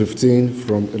15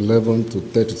 from 11 to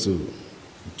 32.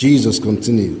 Jesus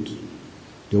continued,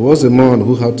 "There was a man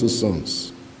who had 2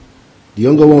 sons. The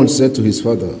younger one said to his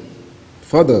father,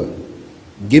 'Father,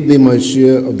 give me my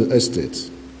share of the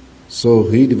estate.' So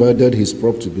he divided his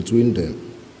property between them.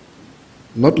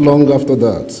 Not long after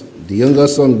that, the younger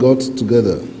son got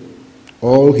together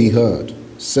all he had,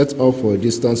 set off for a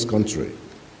distant country,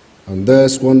 and there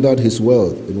squandered his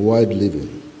wealth in wild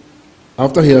living.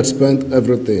 After he had spent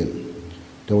everything,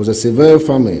 there was a severe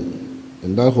famine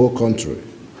in that whole country,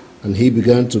 and he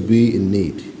began to be in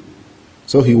need.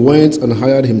 So he went and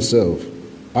hired himself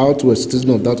out to a citizen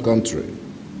of that country,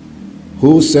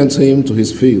 who sent him to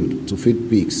his field to feed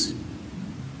pigs.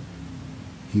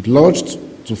 He lodged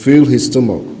to fill his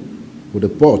stomach with the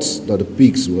pods that the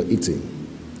pigs were eating,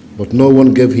 but no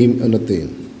one gave him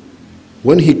anything.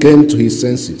 When he came to his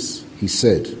senses, he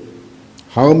said,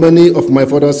 'How many of my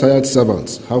father's hired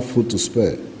servants have food to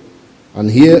spare? And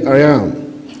here I am,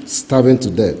 starving to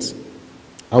death.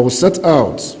 I will set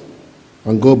out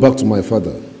and go back to my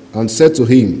father.' And said to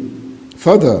him,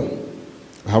 'Father,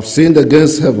 I have sinned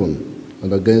against heaven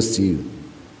and against you.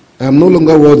 I am no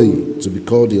longer worthy to be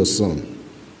called your son.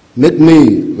 Make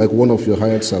me like one of your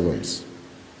hired servants.'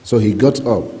 So he got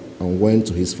up and went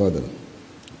to his father.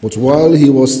 But while he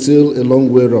was still a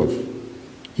long way off,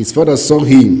 his father saw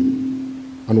him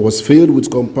and was filled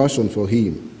with compassion for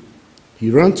him. He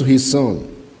ran to his son,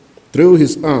 threw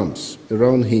his arms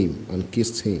around him, and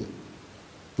kissed him.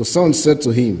 The son said to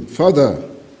him, 'Father,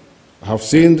 I have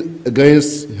sinned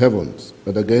against heaven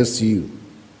and against you.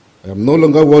 I am no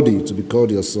longer worthy to be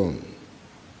called your son.'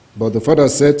 But the father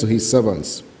said to his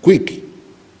servants, 'Quick,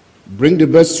 bring the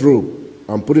best robe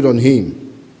and put it on him.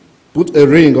 Put a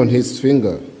ring on his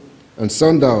finger and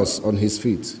sandals on his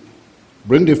feet.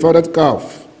 Bring the fatted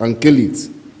calf and kill it.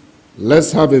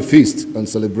 Let's have a feast and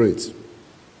celebrate.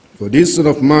 For this son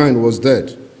of mine was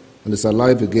dead and is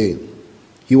alive again.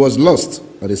 He was lost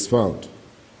and is found.'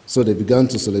 So they began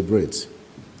to celebrate.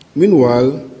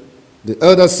 Meanwhile, the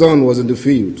elder son was in the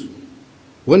field.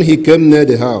 When he came near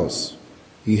the house,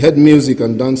 he heard music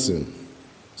and dancing.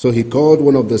 So he called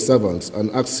one of the servants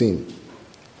and asked him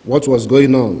what was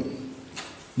going on.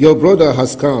 'Your brother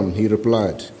has come,' he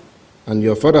replied, 'and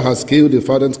your father has killed the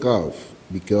fattened calf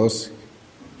because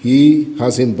he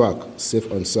has him back safe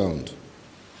and sound.'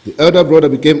 The elder brother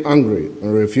became angry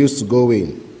and refused to go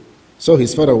in. So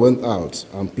his father went out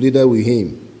and pleaded with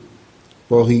him.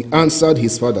 But he answered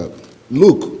his father,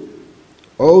 'Look,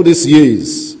 all these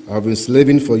years I have been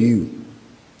slaving for you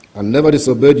and never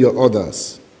disobeyed your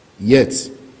orders. Yet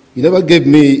you never gave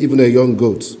me even a young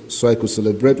goat so I could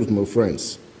celebrate with my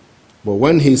friends. But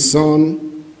when this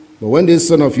son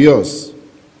of yours,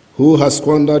 who has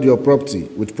squandered your property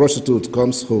with prostitutes,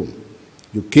 comes home,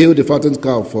 you kill the fattened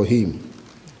calf for him.'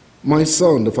 'My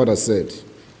son,' the father said,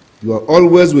 'you are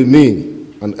always with me,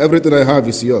 and everything I have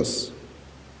is yours.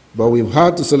 But we've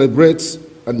had to celebrate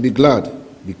and be glad,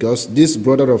 because this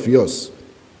brother of yours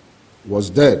was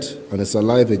dead and is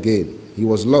alive again. He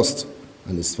was lost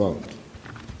and is found.'"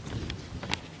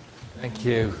 Thank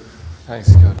you.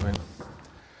 Thanks, Godwin.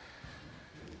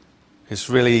 It's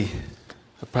really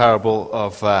a parable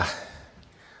of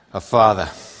a father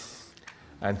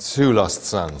and 2 lost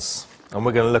sons. And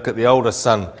we're going to look at the older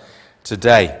son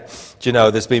today. Do you know,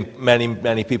 there's been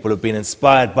many people who have been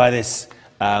inspired by this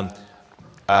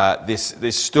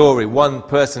this story. One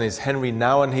person is Henry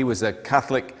Nouwen. He was a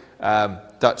Catholic,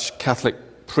 Dutch Catholic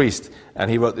priest,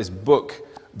 and he wrote this book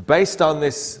based on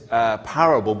this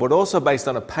parable, but also based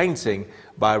on a painting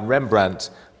by Rembrandt,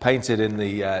 painted in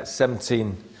the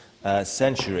 17th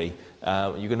century.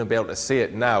 You're going to be able to see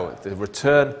it now, The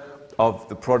Return of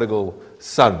the Prodigal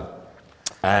Son.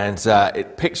 And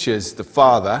it pictures the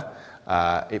father,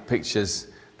 it pictures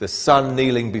the son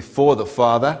kneeling before the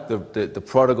father, the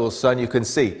prodigal son. You can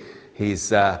see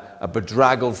he's a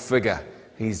bedraggled figure.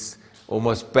 He's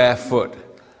almost barefoot.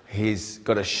 He's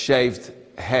got a shaved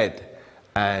head,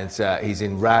 and he's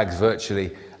in rags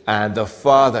virtually. And the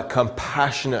father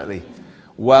compassionately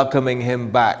welcoming him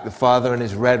back. The father in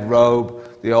his red robe,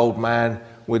 the old man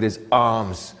with his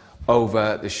arms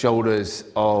over the shoulders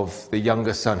of the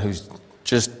younger son, who's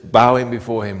just bowing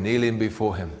before him, kneeling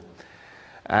before him.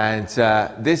 And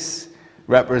this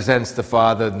represents the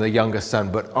father and the younger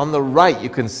son. But on the right, you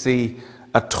can see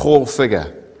a tall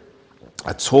figure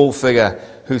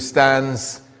who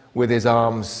stands with his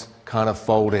arms kind of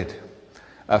folded.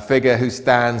 A figure who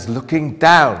stands looking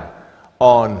down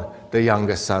on the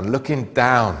younger son, looking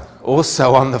down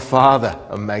also on the father,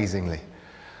 amazingly.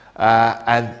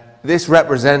 And this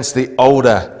represents the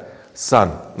older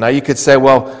son. Now you could say,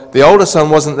 well, the older son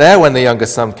wasn't there when the younger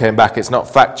son came back. It's not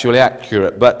factually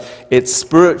accurate, but it's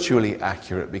spiritually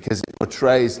accurate because it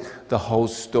portrays the whole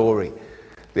story.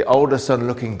 The older son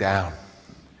looking down,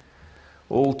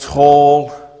 all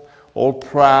tall, all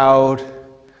proud,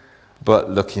 but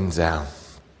looking down.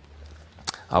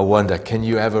 I wonder, can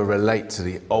you ever relate to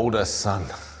the older son?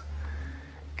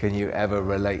 Can you ever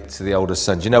relate to the older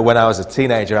son? Do you know, when I was a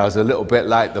teenager, I was a little bit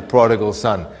like the prodigal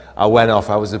son. I went off.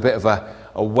 I was a bit of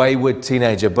a wayward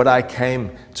teenager, but I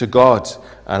came to God,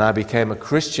 and I became a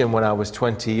Christian when I was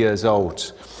 20 years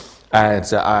old. And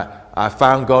I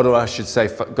found God, or I should say,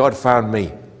 God found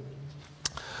me.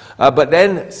 But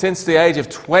then, since the age of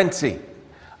 20,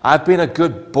 I've been a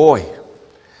good boy.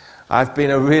 I've been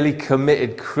a really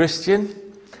committed Christian.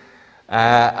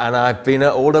 And I've been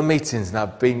at all the meetings, and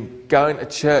I've been going to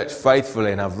church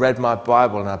faithfully, and I've read my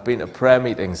Bible, and I've been to prayer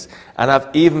meetings, and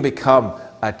I've even become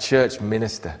a church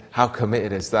minister. How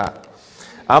committed is that?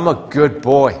 I'm a good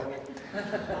boy.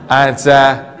 And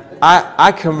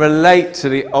I can relate to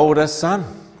the older son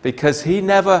because he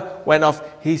never went off.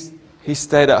 He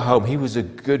stayed at home. He was a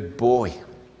good boy.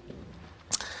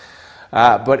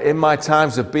 But in my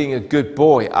times of being a good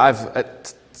boy,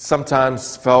 I've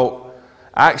sometimes felt,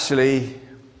 actually,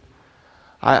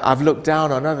 I've looked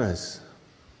down on others.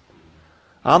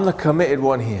 I'm the committed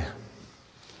one here.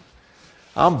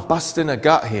 I'm busting a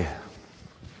gut here,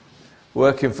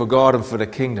 working for God and for the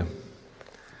kingdom.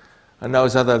 And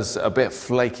those others are a bit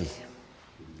flaky.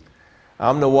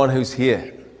 I'm the one who's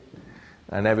here,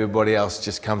 and everybody else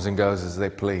just comes and goes as they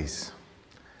please.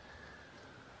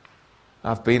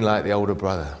 I've been like the older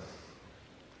brother.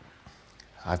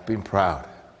 I've been proud.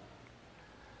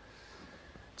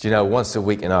 Do you know, once a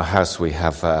week in our house we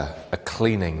have a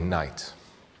cleaning night.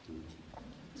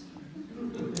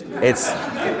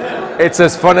 It's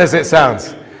as fun as it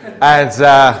sounds. And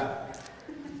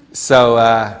so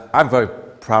I'm very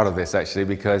proud of this, actually,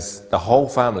 because the whole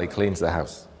family cleans the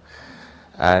house.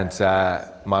 And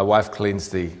my wife cleans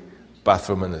the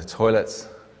bathroom and the toilets.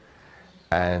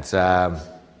 And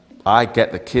I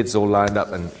get the kids all lined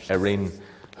up, and Erin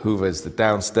hoovers the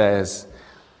downstairs,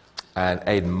 and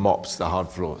Aiden mops the hard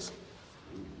floors.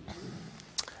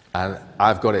 And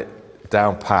I've got it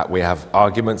down pat. We have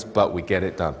arguments, but we get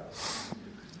it done.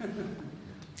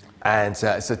 And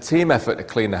it's a team effort to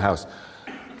clean the house.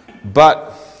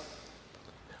 But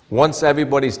once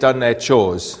everybody's done their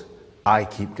chores, I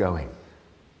keep going.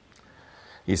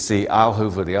 You see, I'll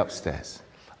hoover the upstairs.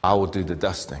 I will do the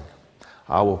dusting.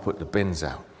 I will put the bins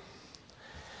out.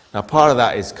 Now, part of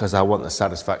that is because I want the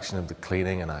satisfaction of the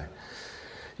cleaning, and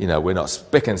we're not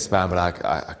spick and span, but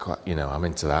I quite, I'm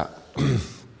into that.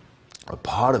 But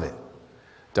part of it,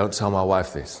 don't tell my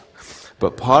wife this,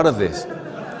 but part of this,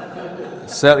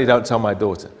 certainly don't tell my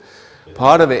daughter,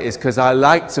 part of it is because I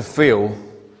like to feel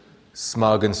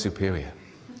smug and superior.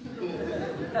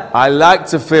 I like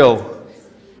to feel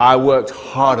I worked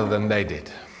harder than they did.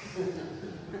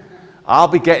 I'll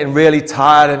be getting really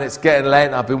tired, and it's getting late,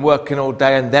 and I've been working all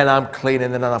day, and then I'm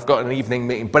cleaning, and then I've got an evening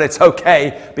meeting. But it's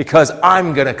okay, because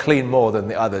I'm going to clean more than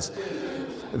the others.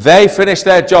 They finish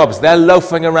their jobs. They're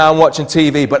loafing around watching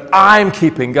TV, but I'm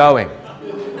keeping going.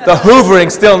 The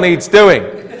hoovering still needs doing.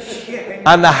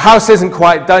 And the house isn't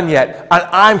quite done yet, and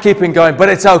I'm keeping going. But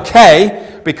it's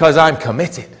okay, because I'm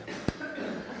committed.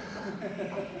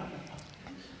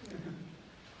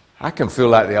 I can feel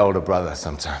like the older brother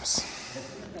sometimes.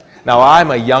 Now, I'm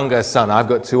a younger son. I've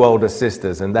got two older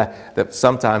sisters, and that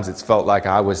sometimes it's felt like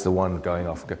I was the one going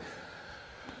off. But,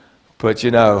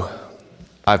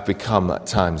 I've become at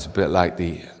times a bit like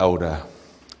the older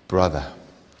brother.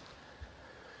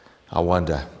 I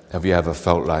wonder, have you ever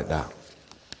felt like that?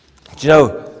 Do you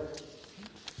know,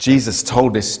 Jesus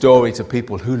told this story to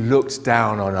people who looked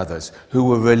down on others, who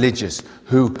were religious,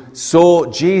 who saw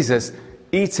Jesus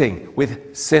eating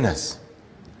with sinners,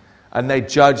 and they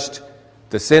judged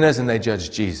the sinners and they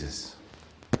judged Jesus.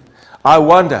 I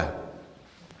wonder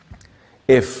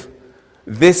if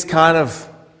this kind of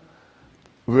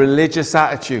religious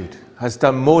attitude has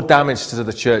done more damage to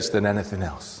the church than anything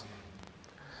else.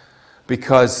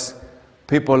 Because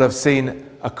people have seen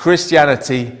a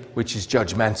Christianity which is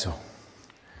judgmental,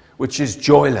 which is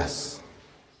joyless,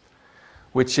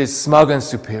 which is smug and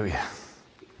superior,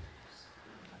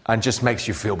 and just makes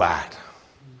you feel bad.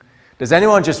 Does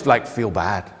anyone just feel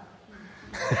bad?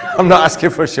 I'm not asking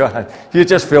for a show of hands. You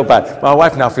just feel bad. My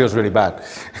wife now feels really bad.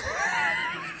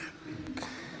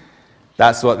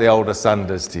 That's what the older son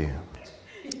does to you.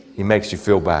 He makes you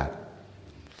feel bad.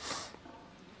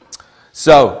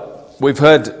 So, we've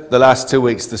heard the last 2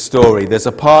 weeks the story. There's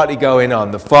a party going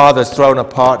on. The father's thrown a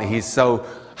party. He's so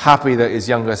happy that his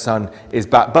younger son is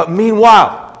back. But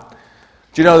meanwhile,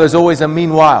 do you know there's always a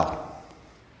meanwhile?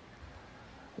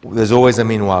 There's always a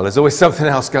meanwhile. There's always something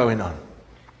else going on.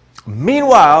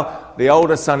 Meanwhile, the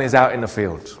older son is out in the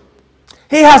field.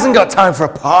 He hasn't got time for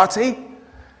a party.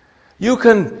 You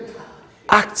can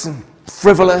act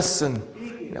frivolous and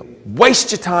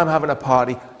waste your time having a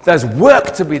party. There's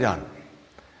work to be done.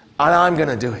 And I'm going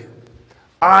to do it.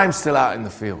 I'm still out in the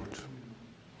field.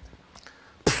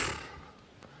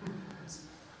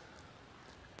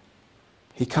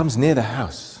 He comes near the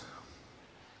house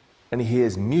and he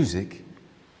hears music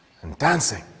and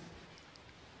dancing.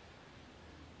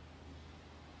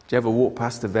 Do you ever walk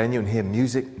past the venue and hear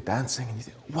music and dancing and you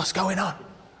think, what's going on?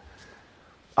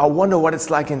 I wonder what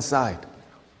it's like inside.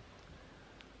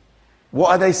 What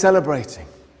are they celebrating?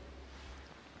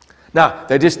 Now,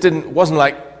 they just wasn't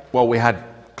like, well, we had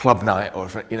club night or,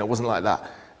 it wasn't like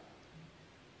that.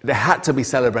 They had to be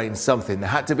celebrating something. There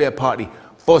had to be a party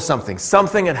for something.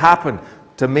 Something had happened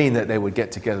to mean that they would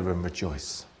get together and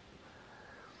rejoice.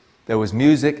 There was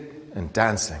music and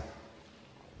dancing.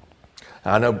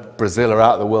 I know Brazil are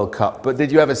out of the World Cup, but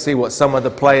did you ever see what some of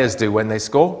the players do when they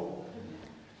score?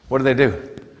 What do?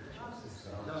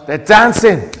 They're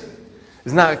dancing.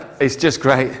 Isn't that, it's just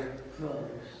great.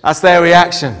 That's their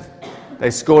reaction.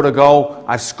 They scored a goal.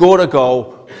 I've scored a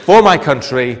goal for my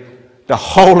country. The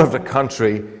whole of the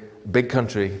country, big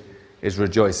country, is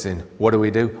rejoicing. What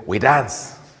do? We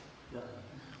dance.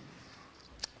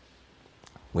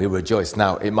 We rejoice.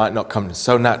 Now, it might not come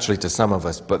so naturally to some of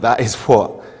us, but that is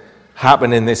what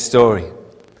happened in this story.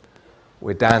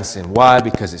 We're dancing. Why?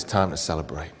 Because it's time to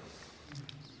celebrate.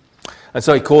 And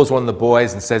so he calls one of the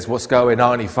boys and says, what's going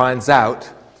on? He finds out.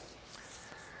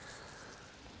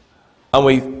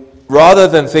 And rather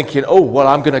than thinking, oh, well,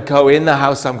 I'm going to go in the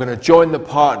house, I'm going to join the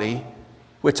party,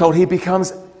 we're told he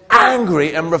becomes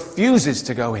angry and refuses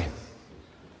to go in.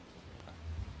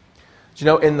 Do you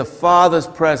know, in the Father's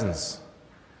presence,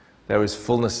 there is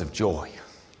fullness of joy.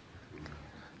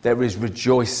 There is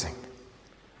rejoicing.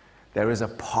 There is a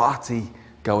party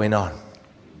going on.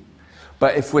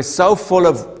 But if we're so full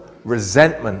of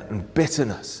resentment and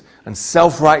bitterness and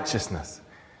self-righteousness,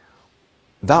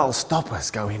 that'll stop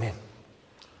us going in.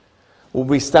 We'll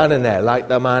be standing there like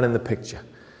the man in the picture,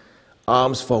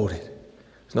 arms folded.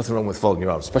 There's nothing wrong with folding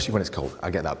your arms, especially when it's cold. I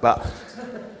get that. But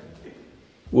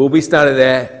we'll be standing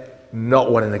there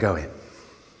not wanting to go in.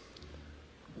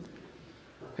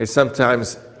 It's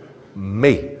sometimes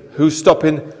me. Who's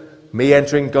stopping me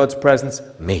entering God's presence?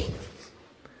 Me.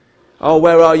 Oh,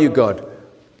 where are you, God?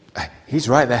 He's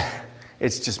right there.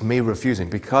 It's just me refusing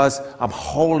because I'm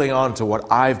holding on to what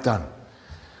I've done.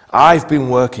 I've been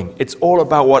working. It's all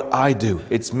about what I do.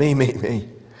 It's me.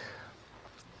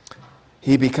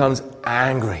 He becomes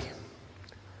angry,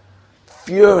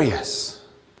 furious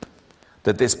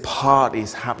that this party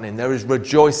is happening. There is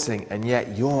rejoicing, and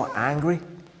yet you're angry?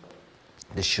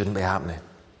 This shouldn't be happening.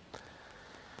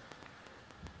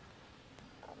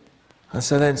 And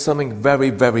so then something very,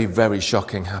 very, very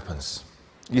shocking happens.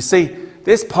 You see,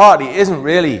 this party isn't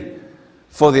really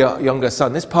for the younger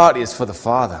son. This party is for the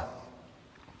father.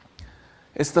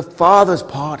 It's the father's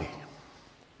party.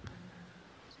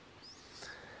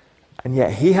 And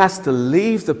yet he has to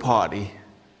leave the party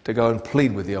to go and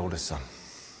plead with the older son.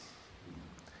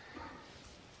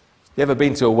 You ever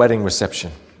been to a wedding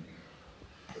reception?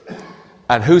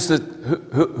 And who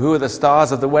are the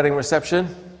stars of the wedding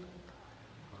reception?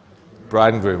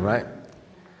 Bride and groom, right?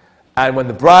 And when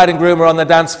the bride and groom are on the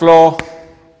dance floor,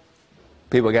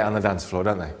 people get on the dance floor,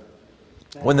 don't they?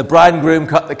 When the bride and groom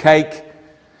cut the cake,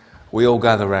 we all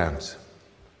gather round.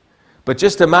 But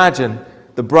just imagine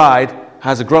the bride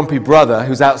has a grumpy brother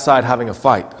who's outside having a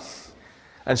fight.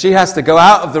 And she has to go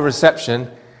out of the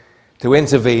reception to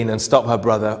intervene and stop her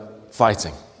brother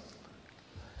fighting.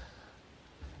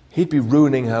 He'd be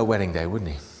ruining her wedding day,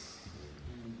 wouldn't he?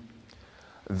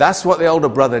 That's what the older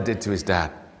brother did to his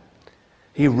dad.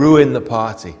 He ruined the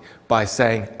party by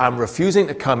saying, I'm refusing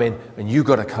to come in and you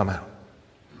got to come out.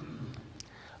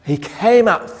 He came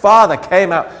out, father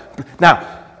came out.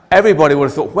 Now, everybody would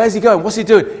have thought, where's he going? What's he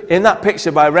doing? In that picture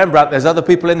by Rembrandt, there's other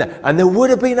people in there. And there would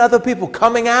have been other people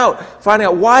coming out, finding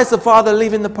out, why is the father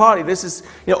leaving the party? This is,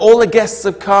 all the guests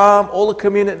have come, all the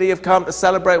community have come to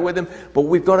celebrate with him, but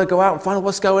we've got to go out and find out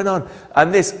what's going on.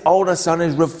 And this older son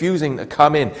is refusing to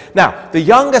come in. Now, the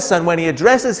younger son, when he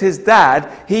addresses his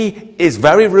dad, he is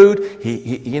very rude.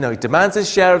 He demands his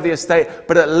share of the estate,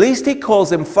 but at least he calls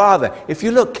him father. If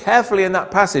you look carefully in that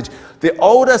passage, the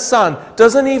older son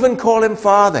doesn't even call him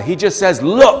father. He just says,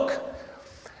 look,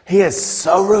 he is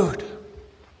so rude.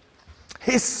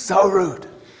 He's so rude.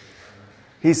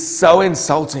 He's so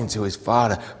insulting to his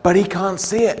father, but he can't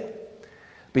see it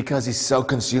because he's so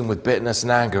consumed with bitterness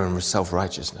and anger and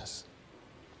self-righteousness.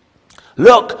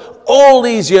 Look, all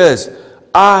these years,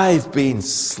 I've been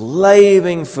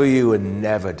slaving for you and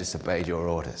never disobeyed your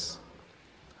orders.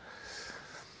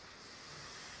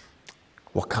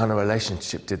 What kind of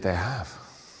relationship did they have?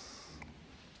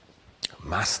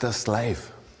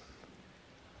 Master-slave.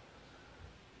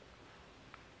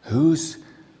 Whose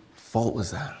fault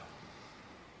was that?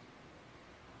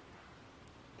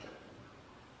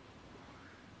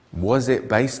 Was it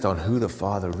based on who the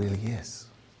Father really is?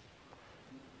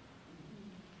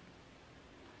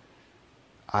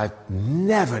 I've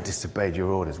never disobeyed your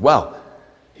orders. Well,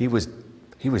 he was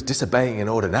disobeying an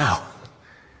order now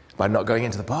by not going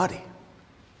into the party.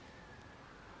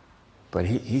 But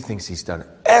he thinks he's done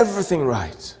everything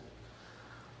right.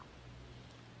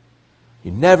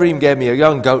 You never even gave me a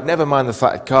young goat, never mind the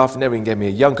fatted calf, never even gave me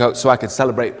a young goat so I could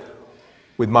celebrate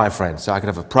with my friends, so I could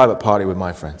have a private party with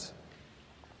my friends.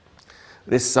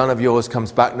 This son of yours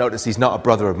comes back. Notice he's not a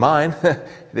brother of mine.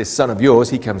 This son of yours,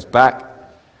 he comes back.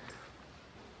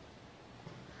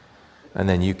 And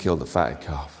then you killed the fatted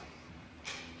calf.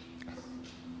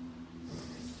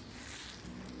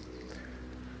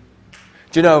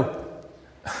 Do you know,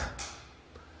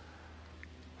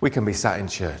 we can be sat in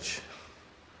church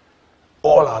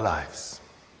all our lives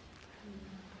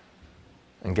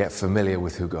and get familiar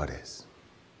with who God is,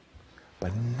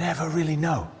 but never really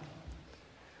know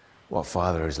what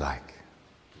Father is like.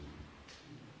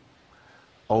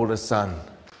 Older son,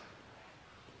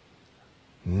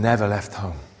 never left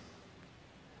home,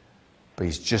 but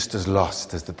he's just as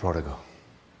lost as the prodigal.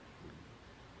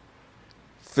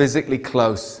 Physically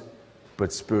close,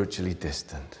 but spiritually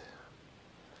distant.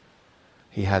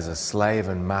 He has a slave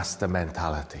and master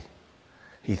mentality.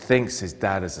 He thinks his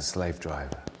dad is a slave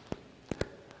driver.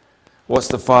 What's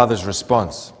the father's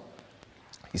response?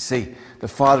 You see, the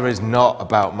Father is not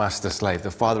about master-slave.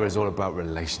 The Father is all about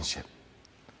relationship.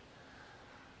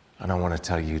 And I want to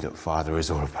tell you that Father is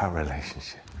all about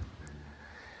relationship.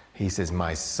 He says,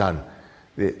 my son.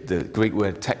 The Greek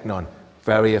word teknon,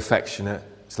 very affectionate.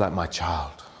 It's like my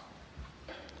child.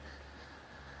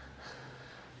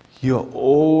 You're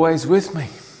always with me.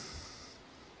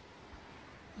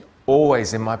 You're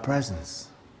always in my presence.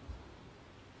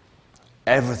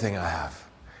 Everything I have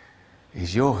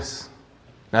is yours.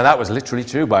 Now that was literally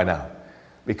true by now,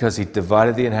 because he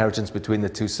divided the inheritance between the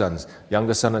two sons. The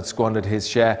younger son had squandered his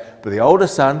share, but the older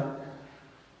son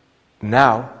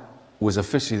now was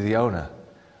officially the owner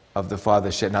of the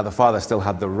father's share. Now the father still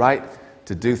had the right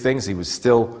to do things. He was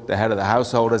still the head of the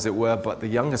household, as it were, but the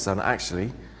younger son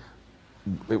actually,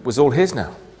 it was all his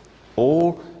now.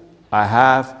 All I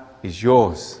have is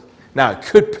yours. Now it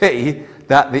could be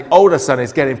that the older son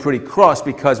is getting pretty cross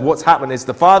because what's happened is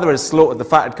the father has slaughtered the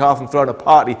fatted calf and thrown a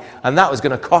party, and that was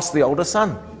going to cost the older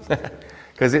son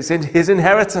because it's in his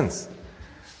inheritance.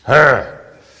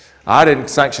 I didn't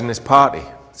sanction this party.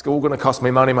 It's all going to cost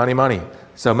me money, money, money.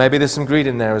 So maybe there's some greed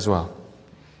in there as well.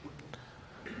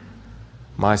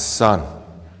 My son,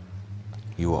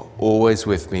 you are always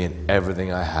with me and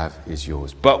everything I have is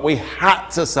yours. But we had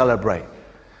to celebrate.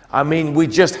 I mean, we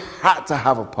just had to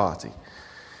have a party.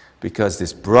 Because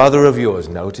this brother of yours,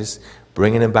 notice,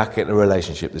 bringing him back into a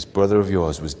relationship, this brother of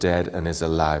yours was dead and is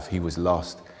alive. He was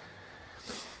lost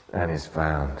and is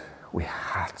found. We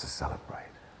had to celebrate.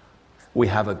 We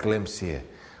have a glimpse here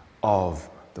of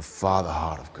the Father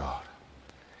heart of God.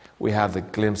 We have the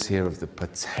glimpse here of the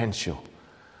potential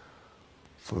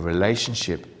for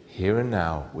relationship here and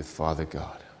now with Father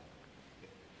God.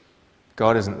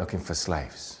 God isn't looking for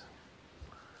slaves.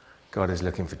 God is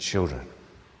looking for children.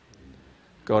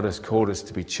 God has called us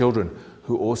to be children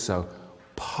who also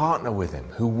partner with Him,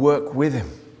 who work with Him.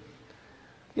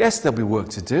 Yes, there'll be work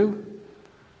to do,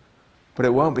 but it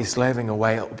won't be slaving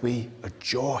away. It'll be a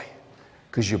joy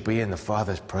because you'll be in the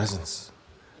Father's presence.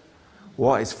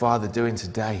 What is Father doing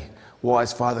today? What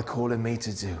is Father calling me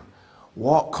to do?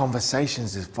 What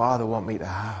conversations does Father want me to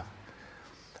have?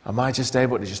 Am I just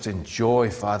able to just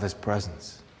enjoy Father's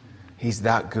presence? He's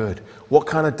that good. What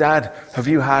kind of dad have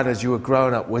you had as you were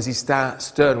growing up? Was he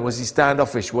stern? Was he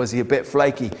standoffish? Was he a bit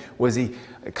flaky? Was he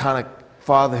a kind of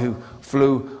father who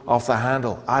flew off the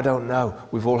handle? I don't know.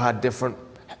 We've all had different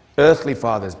earthly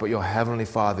fathers, but your heavenly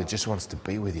Father just wants to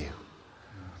be with you.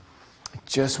 He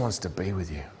just wants to be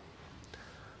with you.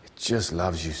 He just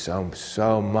loves you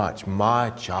so much,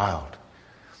 my child.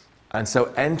 And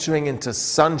so entering into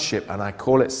sonship, and I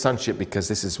call it sonship because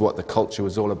this is what the culture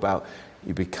was all about.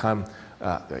 You become,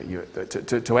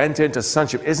 to enter into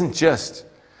sonship isn't just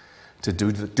to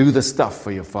do the stuff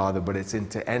for your Father, but it's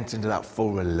to enter into that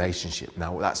full relationship.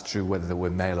 Now, that's true whether we're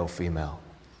male or female.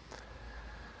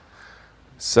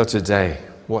 So today,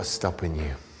 what's stopping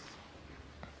you?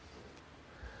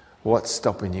 What's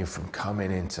stopping you from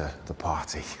coming into the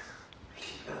party?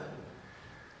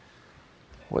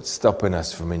 What's stopping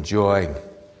us from enjoying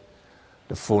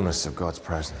the fullness of God's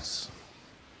presence?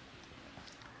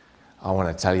 I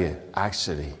want to tell you,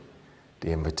 actually, the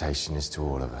invitation is to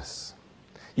all of us.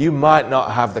 You might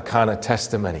not have the kind of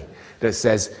testimony that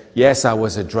says, yes, I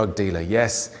was a drug dealer.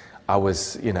 Yes, I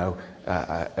was,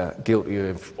 guilty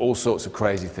of all sorts of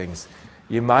crazy things.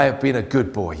 You might have been a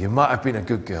good boy. You might have been a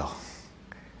good girl.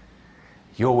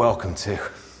 You're welcome to.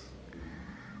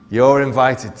 You're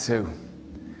invited to.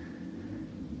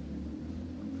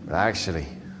 But actually,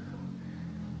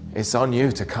 it's on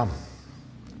you to come.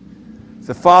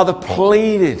 The Father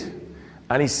pleaded,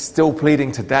 and He's still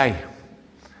pleading today.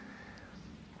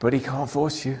 But He can't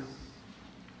force you,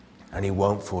 and He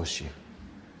won't force you.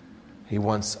 He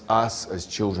wants us as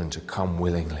children to come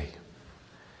willingly.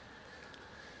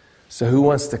 So who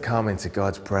wants to come into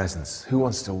God's presence? Who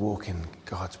wants to walk in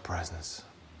God's presence?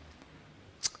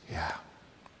 Yeah,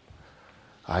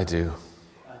 I do.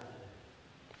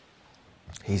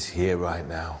 He's here right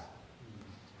now.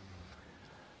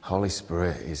 Holy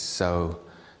Spirit is so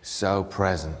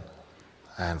present,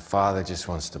 and Father just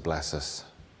wants to bless us.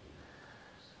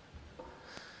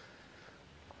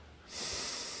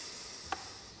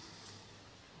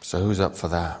 So who's up for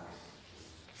that?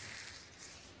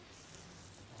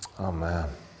 Oh man.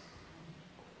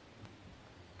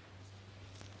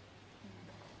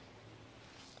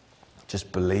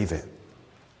 Just believe it.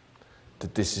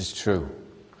 That this is true.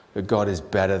 That God is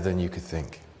better than you could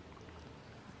think.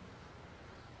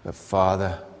 That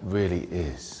Father really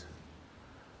is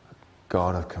a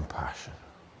God of compassion.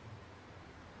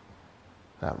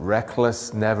 That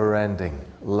reckless, never-ending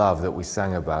love that we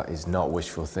sang about is not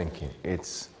wishful thinking.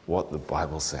 It's what the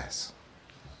Bible says.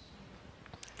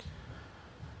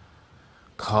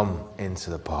 Come into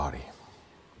the party.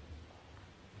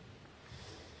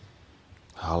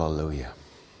 Hallelujah.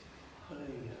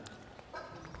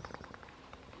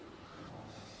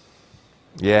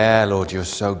 Yeah, Lord, you're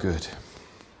so good.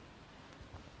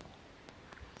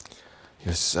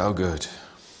 You're so good.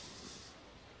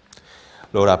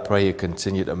 Lord, I pray you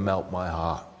continue to melt my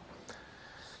heart.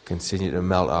 Continue to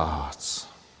melt our hearts.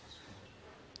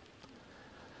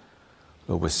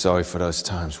 Lord, we're sorry for those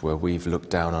times where we've looked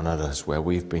down on others, where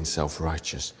we've been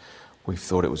self-righteous. We've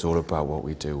thought it was all about what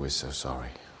we do. We're so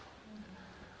sorry.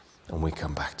 And we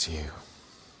come back to you.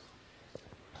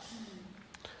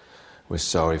 We're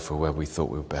sorry for where we thought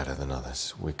we were better than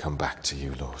others. We come back to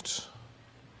you, Lord.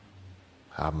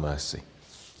 Have mercy.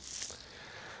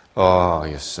 Oh,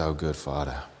 you're so good,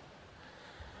 Father.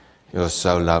 You're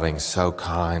so loving, so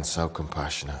kind, so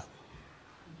compassionate.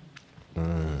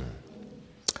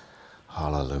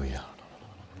 Hallelujah.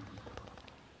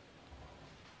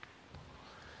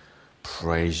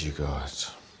 Praise you, God.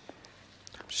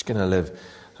 I'm just going to live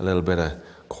a little bit of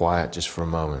quiet just for a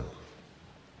moment.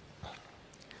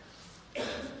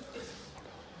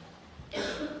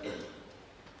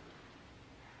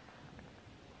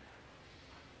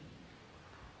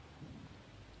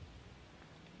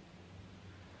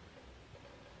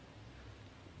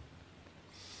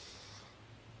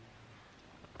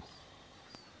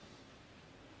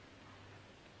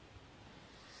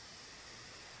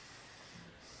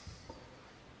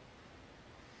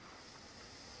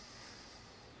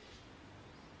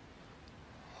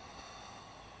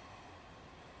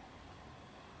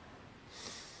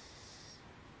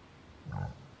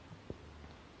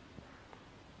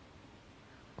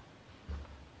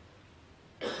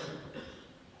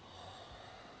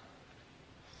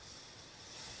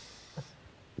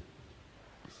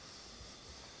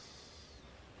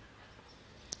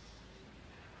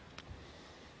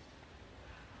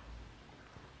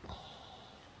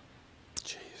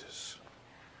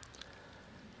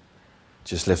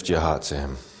 Just lift your heart to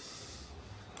him.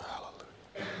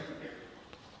 Hallelujah.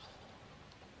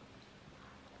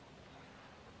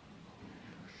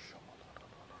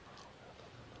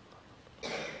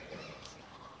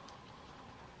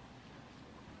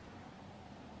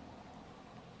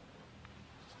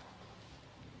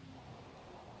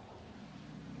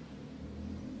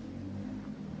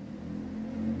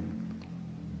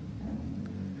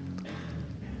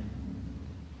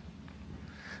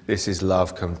 This is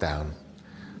love come down.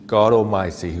 God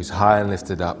Almighty, who's high and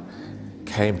lifted up,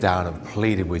 came down and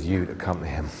pleaded with you to come to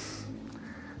him,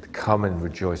 to come and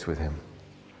rejoice with him.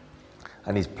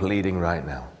 And he's pleading right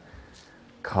now.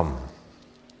 Come.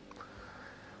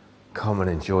 Come and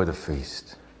enjoy the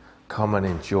feast. Come and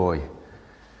enjoy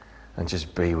and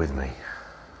just be with me.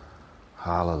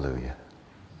 Hallelujah.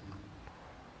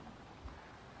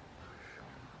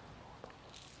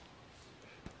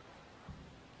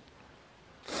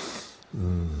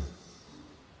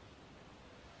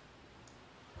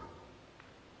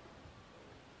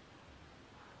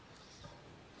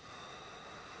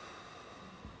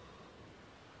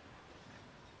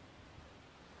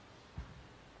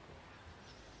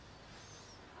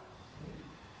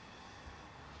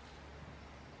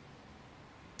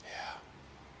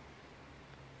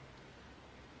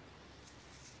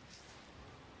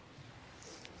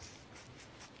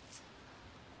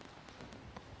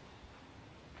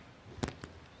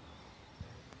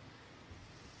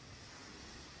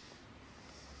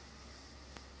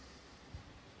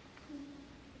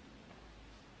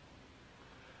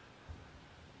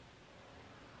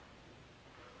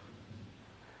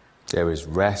 There is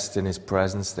rest in his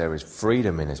presence. There is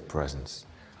freedom in his presence.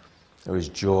 There is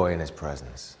joy in his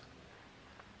presence.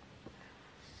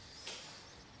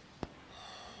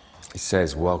 He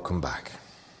says, welcome back.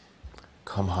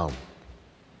 Come home.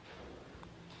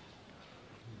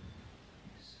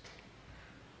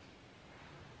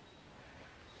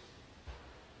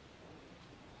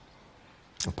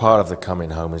 And part of the coming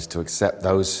home is to accept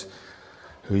those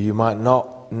who you might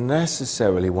not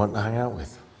necessarily want to hang out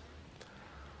with,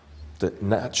 that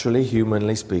naturally,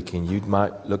 humanly speaking, you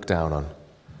might look down on.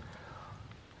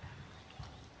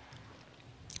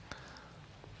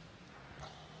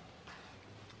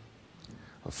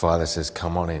 But Father says,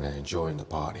 come on in and join the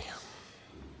party.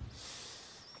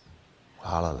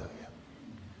 Hallelujah.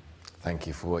 Thank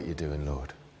you for what you're doing,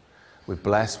 Lord. We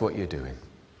bless what you're doing.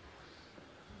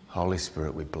 Holy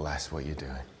Spirit, we bless what you're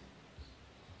doing.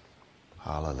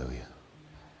 Hallelujah.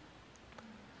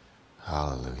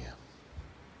 Hallelujah.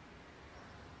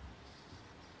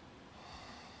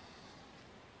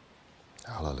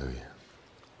 Hallelujah.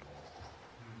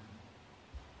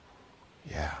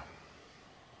 Yeah.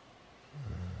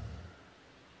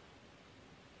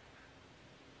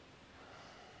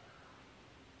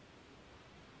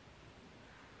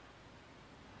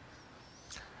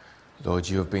 Lord,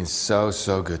 you have been so,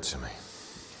 so good to me.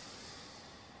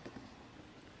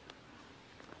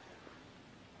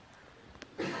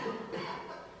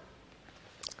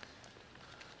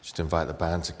 Just invite the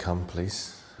band to come,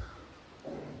 please.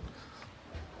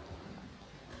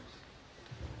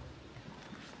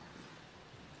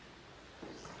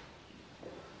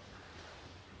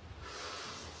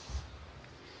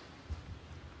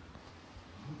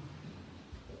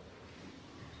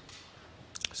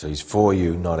 So he's for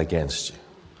you, not against you.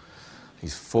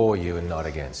 He's for you and not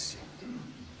against you.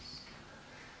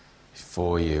 He's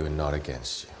for you and not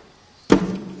against you.